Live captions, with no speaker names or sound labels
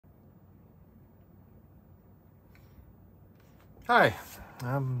Hi,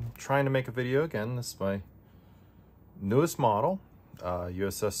 I'm trying to make a video again. This is my newest model,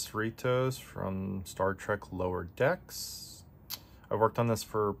 USS Cerritos from Star Trek Lower Decks. I've worked on this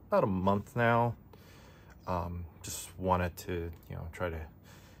for about a month now. Just wanted to, try to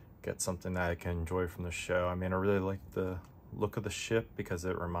get something that I can enjoy from the show. I mean, I really like the look of the ship because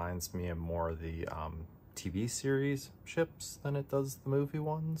it reminds me of more of the TV series ships than it does the movie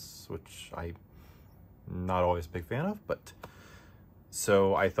ones, which I'm not always a big fan of, but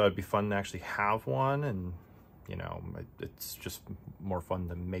so I thought it'd be fun to actually have one, and it's just more fun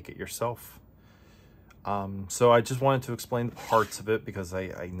to make it yourself. So I just wanted to explain the parts of it because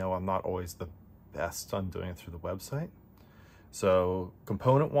I know I'm not always the best on doing it through the website. So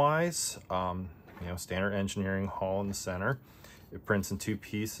component wise, standard engineering hull in the center. It prints in two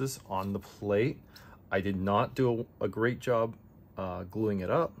pieces on the plate. I did not do a great job gluing it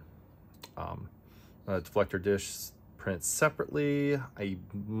up. Deflector dish print separately. I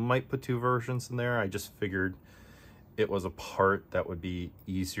might put two versions in there. I just figured it was a part that would be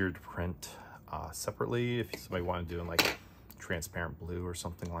easier to print separately if somebody wanted to do in like transparent blue or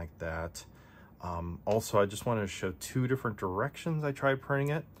something like that. Also, I just wanted to show two different directions I tried printing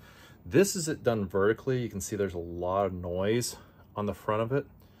it. This is it done vertically. You can see there's a lot of noise on the front of it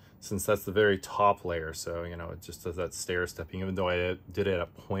since that's the very top layer. So, it just does that stair stepping, even though I did it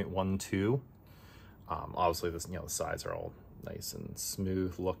at 0.12. Obviously, this, the sides are all nice and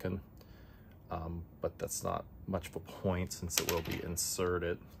smooth looking, but that's not much of a point since it will be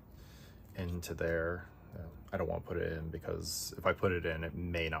inserted into there. I don't want to put it in because if I put it in, it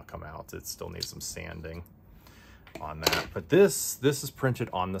may not come out. It still needs some sanding on that. But this is printed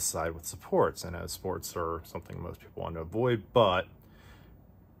on the side with supports, and as supports are something most people want to avoid, but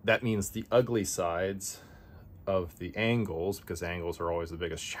that means the ugly sides of the angles, because angles are always the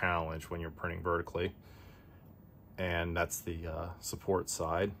biggest challenge when you're printing vertically, and that's the support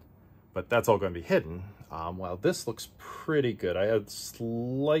side, but that's all going to be hidden. While this looks pretty good, I had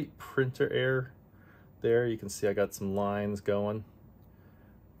slight printer error there. You can see I got some lines going,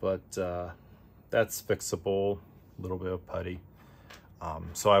 but that's fixable. A little bit of putty.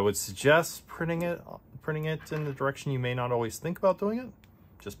 So I would suggest printing it in the direction you may not always think about doing it,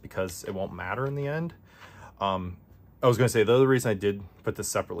 just because it won't matter in the end. I was going to say the other reason I did put this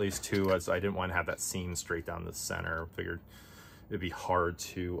separately is too, as I didn't want to have that seam straight down the center. I figured it'd be hard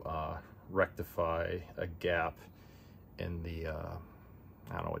to rectify a gap in the,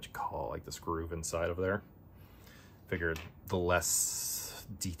 I don't know what you call it, like this groove inside of there. Figured the less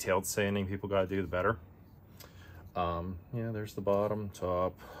detailed sanding people got to do, the better. There's the bottom,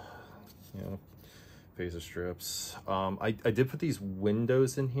 top, phaser strips. I did put these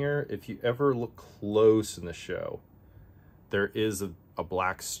windows in here. If you ever look close in the show, there is a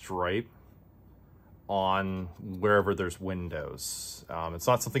black stripe on wherever there's windows. It's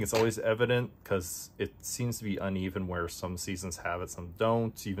not something that's always evident because it seems to be uneven where some seasons have it, some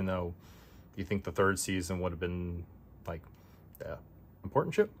don't, even though you think the third season would have been like the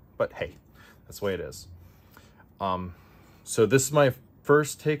important ship, but hey, that's the way it is. So this is my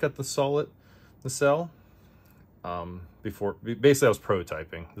first take at the cell. Before, basically I was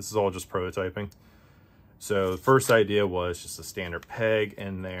prototyping. This is all just prototyping. So the first idea was just a standard peg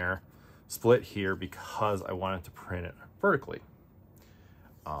in there, split here because I wanted to print it vertically.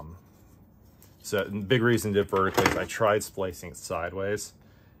 So the big reason to do it vertically is I tried splicing it sideways,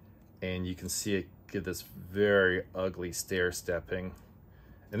 and you can see it give this very ugly stair stepping.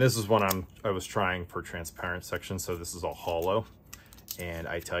 And this is one I was trying for transparent section, so this is all hollow. And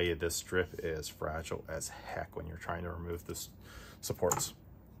I tell you, this strip is fragile as heck when you're trying to remove this supports.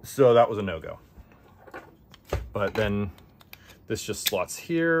 So that was a no-go. But then this just slots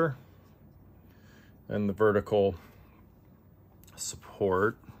here, and the vertical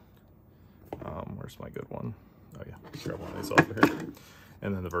support. Where's my good one? Oh yeah, grab one of these off of here.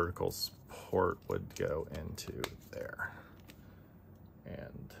 And then the vertical support would go into there.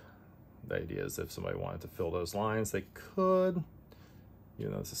 And the idea is if somebody wanted to fill those lines, they could.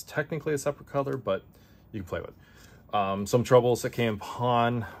 This is technically a separate color, but you can play with it. Some troubles that came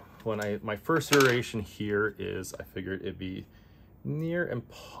upon when my first iteration here is I figured it'd be near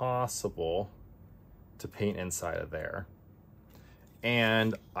impossible to paint inside of there.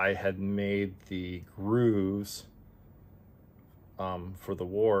 And I had made the grooves for the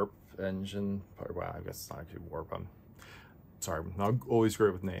warp engine. Well, I guess it's not actually warp. I'm sorry, I'm not always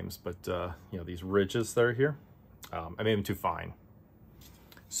great with names, but these ridges that are here, I made them too fine.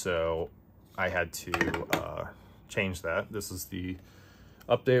 So I had to change that. This is the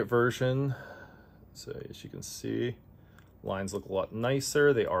updated version. So as you can see, lines look a lot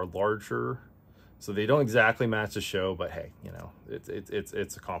nicer. They are larger So they don't exactly match the show, but hey, you know,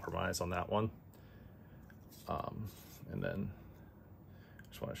 it's a compromise on that one. And then I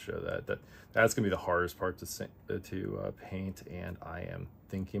just want to show that's gonna be the hardest part to paint, and I am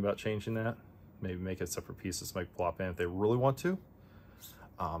thinking about changing that. Maybe make it separate pieces, might plop in if they really want to.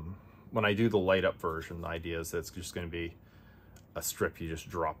 When I do the light up version, the idea is that it's just going to be a strip you just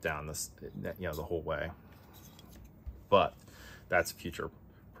drop down this, you know, the whole way. But that's a future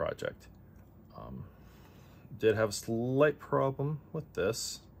project. Did have a slight problem with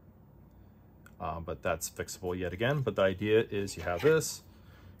this, but that's fixable yet again. But the idea is you have this,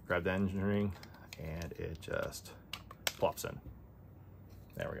 grab the engine ring, and it just plops in.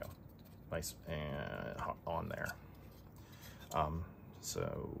 There we go. Nice and on there.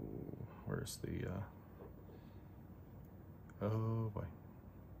 So where's the, oh boy.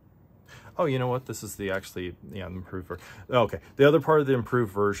 Oh, you know what? This is the actually, yeah, improved version. Okay. The other part of the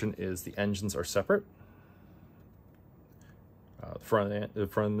improved version is the engines are separate. The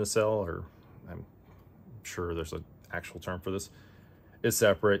front of the cell, or I'm sure there's an actual term for this, is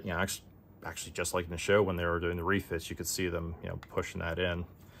separate. You know, actually just like in the show when they were doing the refits, you could see them, you know, pushing that in.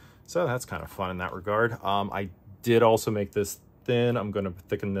 So that's kind of fun in that regard. I did also make this thin. I'm going to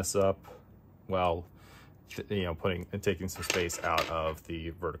thicken this up while, you know, taking some space out of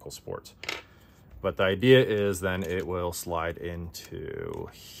the vertical supports. But the idea is then it will slide into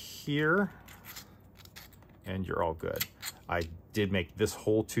here and you're all good. I did make this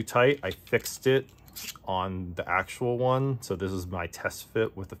hole too tight. I fixed it on the actual one. So this is my test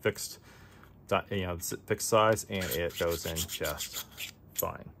fit with the fixed, you know, fixed size, and it goes in just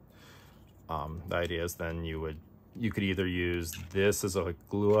fine. The idea is then you could either use this as a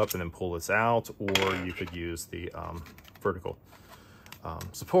glue up and then pull this out, or you could use the vertical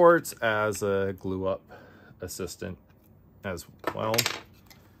supports as a glue up assistant as well.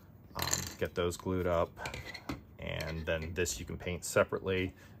 Get those glued up, and then this you can paint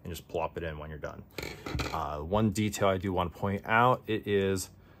separately and just plop it in when you're done. One detail I do want to point out, it is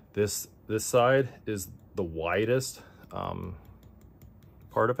this side is the widest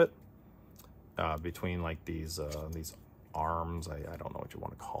part of it. Between like these arms, I don't know what you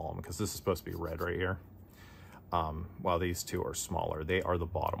want to call them, because this is supposed to be red right here. While these two are smaller, they are the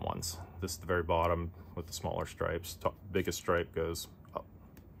bottom ones. This is the very bottom with the smaller stripes. Biggest stripe goes up.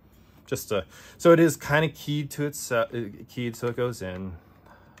 So it is kind of keyed to so it goes in.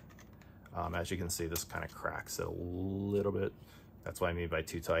 As you can see, this kind of cracks it a little bit. That's what I mean by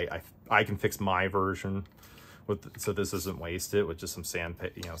too tight. I can fix my version so this isn't wasted with just some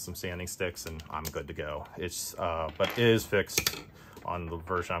some sanding sticks, and I'm good to go. It's but it is fixed on the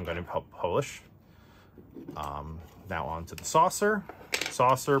version I'm going to publish. Now on to the saucer.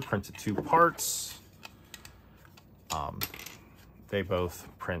 Printed 2 parts. They both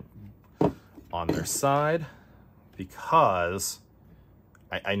print on their side because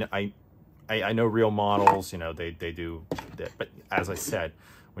I know real models, you know, they do that, but as I said,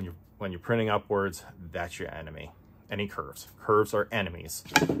 when you're printing upwards, that's your enemy. Any curves. Curves are enemies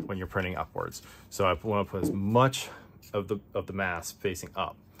when you're printing upwards. So I want to put as much of the mass facing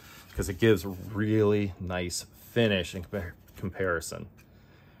up, because it gives a really nice finish in comparison.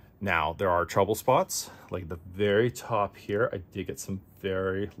 Now, there are trouble spots, like the very top here. I did get some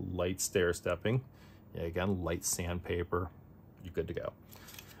very light stair stepping. Yeah, again, light sandpaper, you're good to go.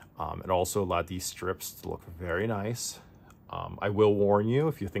 It also allowed these strips to look very nice. I will warn you,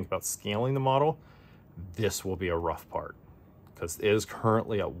 if you think about scaling the model, this will be a rough part, because it is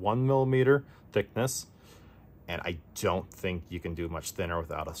currently at 1mm thickness, and I don't think you can do much thinner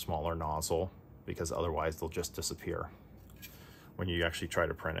without a smaller nozzle, because otherwise they'll just disappear when you actually try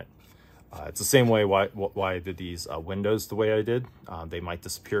to print it. It's the same way why I did these windows the way I did. They might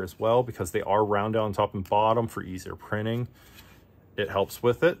disappear as well, because they are rounded on top and bottom for easier printing. It helps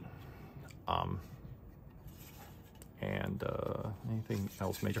with it. Anything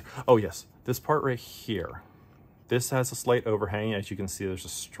else major? Oh yes, this part right here. This has a slight overhang. As you can see, there's a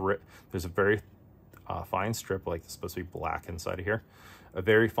strip. There's a very fine strip, like it's supposed to be black inside of here. A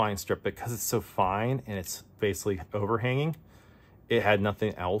very fine strip, because it's so fine and it's basically overhanging. It had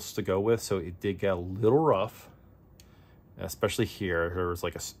nothing else to go with, so it did get a little rough, especially here. There was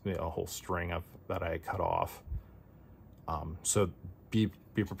like a whole string that I had cut off. So be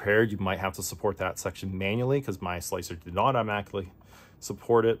prepared. You might have to support that section manually, because my slicer did not automatically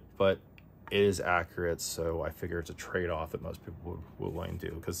support it, but it is accurate. So I figure it's a trade-off that most people will willing to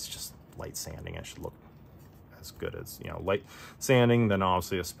do, because it's just light sanding. It should look as good as, you know, light sanding, then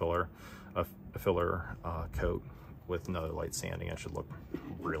obviously a filler coat with another light sanding. It should look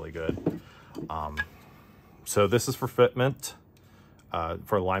really good. So this is for fitment.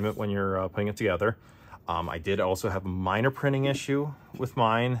 for alignment when you're putting it together. I did also have a minor printing issue with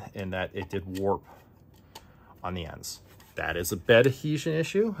mine in that it did warp on the ends. That is a bed adhesion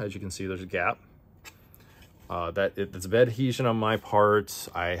issue. As you can see, there's a gap. It's a bed adhesion on my part.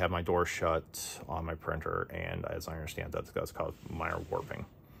 I have my door shut on my printer, and as I understand, that's caused minor warping.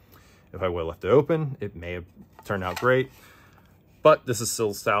 If I would have left it open, it may have turned out great, but this is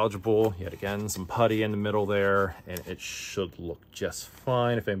still salvageable. Yet again, some putty in the middle there, and it should look just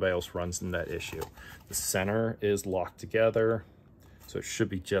fine if anybody else runs into that issue. The center is locked together, so it should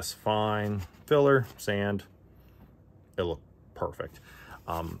be just fine. Filler, sand, it looked perfect.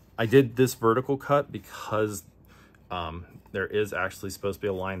 I did this vertical cut because there is actually supposed to be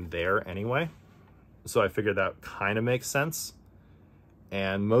a line there anyway. So I figured that kind of makes sense.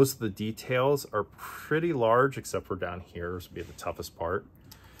 And most of the details are pretty large, except for down here, this would be the toughest part.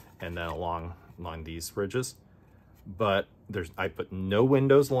 And then along these ridges. But I put no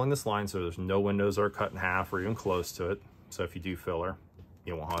windows along this line, so there's no windows that are cut in half or even close to it. So if you do filler,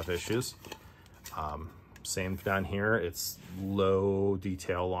 you won't have issues. Same down here, it's low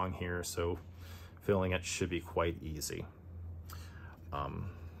detail along here, so filling it should be quite easy.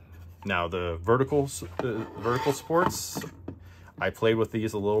 Now the vertical supports, I played with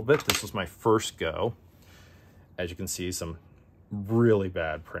these a little bit. This was my first go. As you can see, some really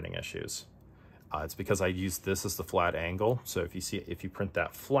bad printing issues. It's because I used this as the flat angle. So if you print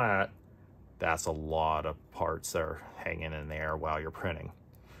that flat, that's a lot of parts that are hanging in the air while you're printing.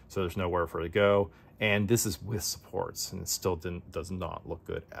 So there's nowhere for it to go. And this is with supports, and it still does not look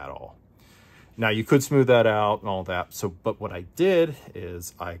good at all. Now you could smooth that out and all that. But what I did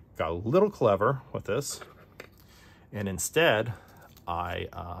is I got a little clever with this, and instead I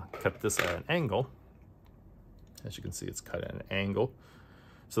cut this at an angle. As you can see, it's cut at an angle.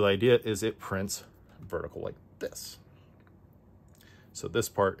 So the idea is it prints vertical like this. So this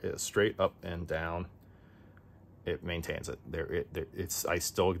part is straight up and down. It maintains it. I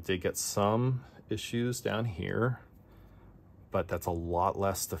still did get some issues down here, but that's a lot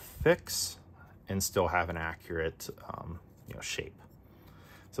less to fix and still have an accurate shape.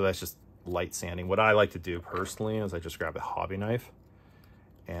 So that's just light sanding. What I like to do personally is I just grab a hobby knife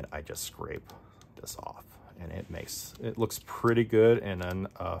and I just scrape this off, and it looks pretty good, and then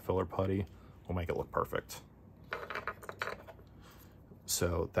filler putty will make it look perfect.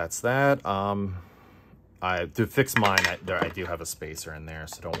 So that's that. To fix mine, I do have a spacer in there,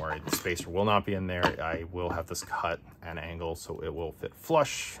 so don't worry. The spacer will not be in there. I will have this cut at an angle, so it will fit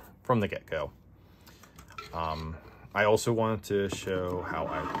flush from the get-go. I also wanted to show how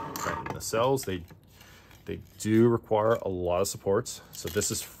I print the cells. They do require a lot of supports. So this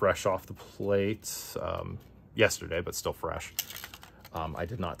is fresh off the plate yesterday, but still fresh. I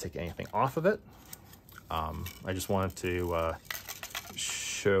did not take anything off of it. I just wanted to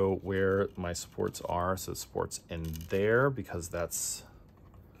show where my supports are. So supports in there, because that's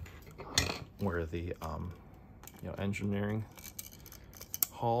where the engineering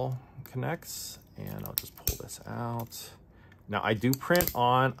hall connects. And I'll just pull this out. Now I do print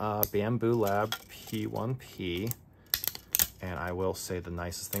on Bamboo Lab P1P, and I will say the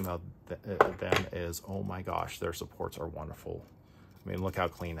nicest thing about them is, oh my gosh, their supports are wonderful. I mean, look how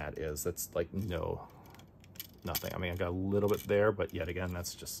clean that is. That's like nothing. I mean, I got a little bit there, but yet again,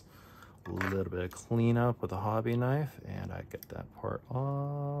 that's just a little bit of cleanup with a hobby knife, and I get that part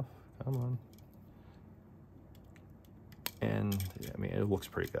off. Come on. And I mean, it looks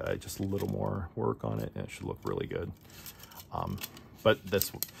pretty good. Just a little more work on it, and it should look really good. But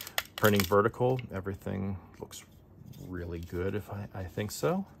this printing vertical, everything looks really good, if I think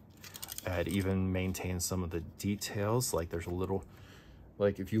so. I'd even maintained some of the details. Like there's a little,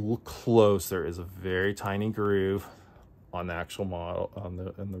 like if you look close, there is a very tiny groove on the actual model, on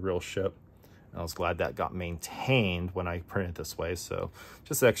the real ship. And I was glad that got maintained when I printed this way. So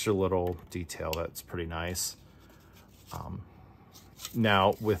just extra little detail that's pretty nice.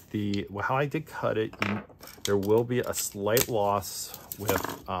 Now with how I did cut it, there will be a slight loss with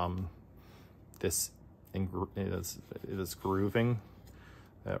this grooving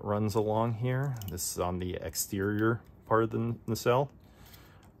that runs along here. This is on the exterior part of the nacelle.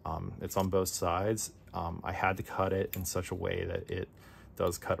 It's on both sides. I had to cut it in such a way that it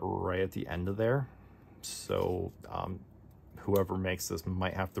does cut right at the end of there. So whoever makes this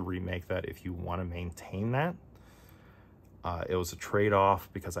might have to remake that if you want to maintain that. It was a trade-off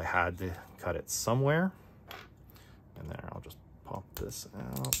because I had to cut it somewhere. And then I'll just pop this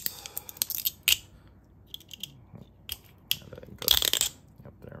out. And then it goes,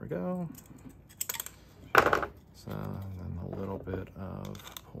 yep, there we go. So, and then a little bit of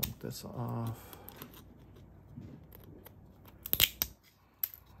pulling this off.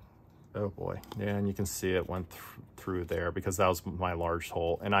 Oh boy, yeah, and you can see it went through there because that was my large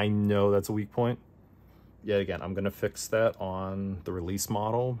hole, and I know that's a weak point. Yet again, I'm gonna fix that on the release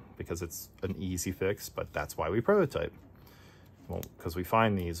model because it's an easy fix, but that's why we prototype. Well, because we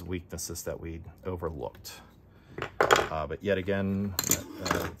find these weaknesses that we overlooked. But yet again,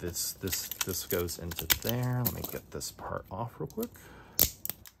 this goes into there. Let me get this part off real quick.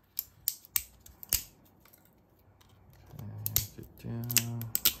 Get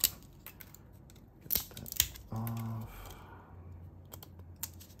that off.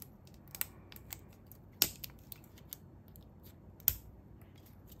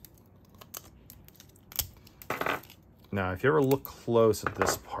 Now, if you ever look close at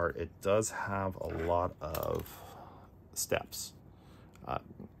this part, it does have a lot of steps. I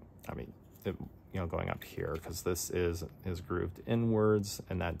mean, going up here, because this is grooved inwards,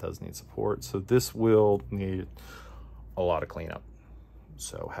 and that does need support. So this will need a lot of cleanup.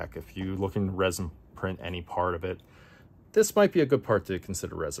 So heck, if you looking to resin print any part of it, this might be a good part to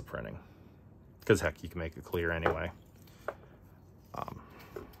consider resin printing, because heck, you can make it clear anyway.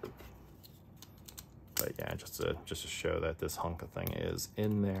 But yeah, just to show that this hunk of thing is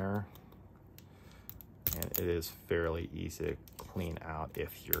in there, and it is fairly easy to clean out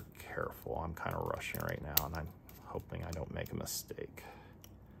if you're careful. I'm kind of rushing right now, and I'm hoping I don't make a mistake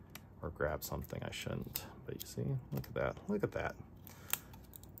or grab something I shouldn't. But you see, look at that, look at that.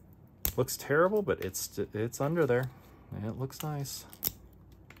 Looks terrible, but it's under there, and it looks nice.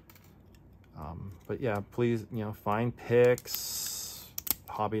 But yeah, please, find picks,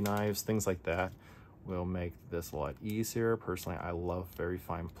 hobby knives, things like that will make this a lot easier. Personally, I love very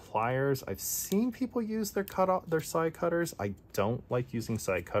fine pliers. I've seen people use their side cutters. I don't like using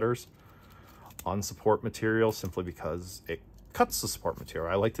side cutters on support material simply because it cuts the support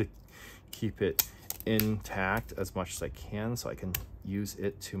material. I like to keep it intact as much as I can so I can use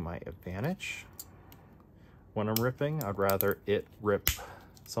it to my advantage when I'm ripping. I'd rather it rip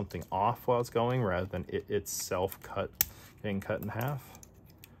something off while it's going rather than it itself getting cut in half.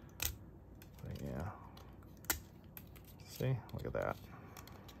 Yeah, see, look at that.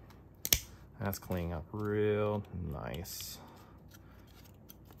 That's cleaning up real nice.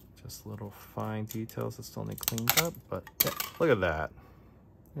 Just little fine details that still need cleaned up, but yeah, look at that.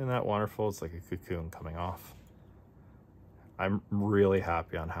 Isn't that wonderful? It's like a cocoon coming off. I'm really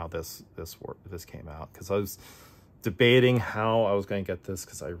happy on how this came out, because I was debating how I was going to get this,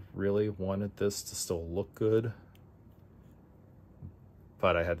 because I really wanted this to still look good.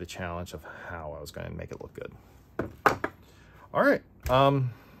 But I had the challenge of how I was going to make it look good. All right.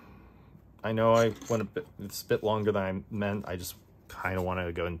 I know I went it's a bit longer than I meant. I just kind of wanted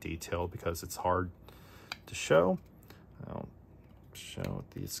to go in detail because it's hard to show. I'll show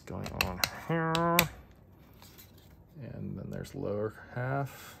these going on here. And then there's lower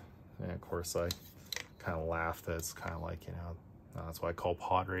half. And of course, I kind of laughed that it's kind of like, that's why I call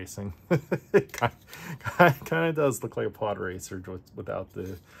pod racing. It kind of does look like a pod racer without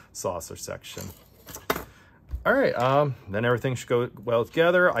the saucer section. All right, then everything should go well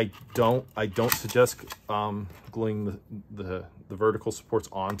together. I don't suggest gluing the vertical supports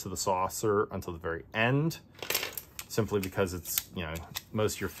onto the saucer until the very end, simply because it's,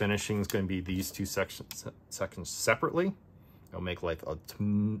 most of your finishing is going to be these two sections separately. It'll make life a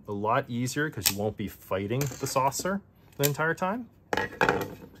lot easier because you won't be fighting the saucer the entire time.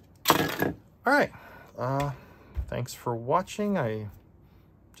 All right, thanks for watching. I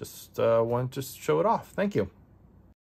just wanted to show it off. Thank you.